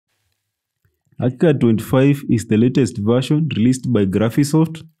ArchiCAD 25 is the latest version released by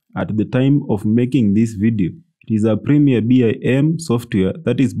Graphisoft at the time of making this video. It is a premier BIM software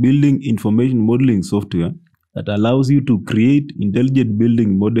that is building information modeling software that allows you to create intelligent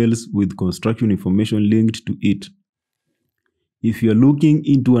building models with construction information linked to it. If you are looking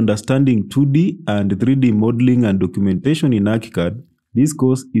into understanding 2D and 3D modeling and documentation in ArchiCAD, this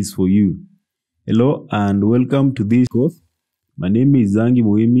course is for you. Hello and welcome to this course. My name is Zangi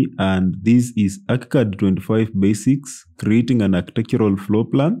Muhimi and this is ArchiCAD 25 Basics, Creating an Architectural Floor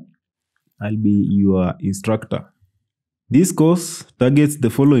Plan. I'll be your instructor. This course targets the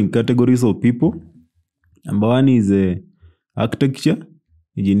following categories of people. Number one is architecture,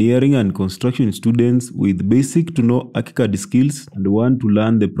 engineering and construction students with basic to no ArchiCAD skills and want to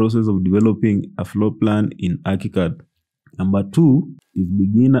learn the process of developing a floor plan in ArchiCAD. Number two is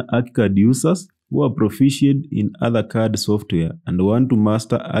beginner ArchiCAD users who are proficient in other CAD software and want to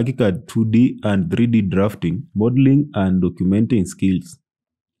master ArchiCAD 2D and 3D drafting, modeling and documenting skills.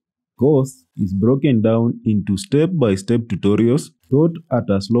 Course is broken down into step-by-step tutorials taught at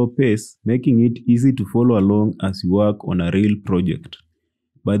a slow pace, making it easy to follow along as you work on a real project.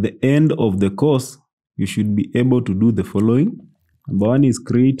 By the end of the course, you should be able to do the following. Number one is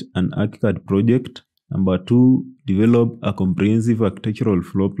create an ArchiCAD project. Number two, develop a comprehensive architectural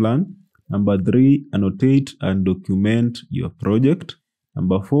floor plan. Number three, annotate and document your project.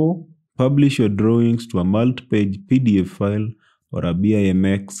 Number four, publish your drawings to a multi-page PDF file or a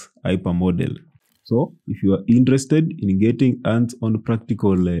BIMX hypermodel. So, if you are interested in getting hands-on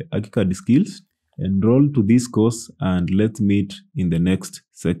practical ArchiCAD skills, enroll to this course and let's meet in the next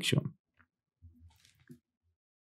section.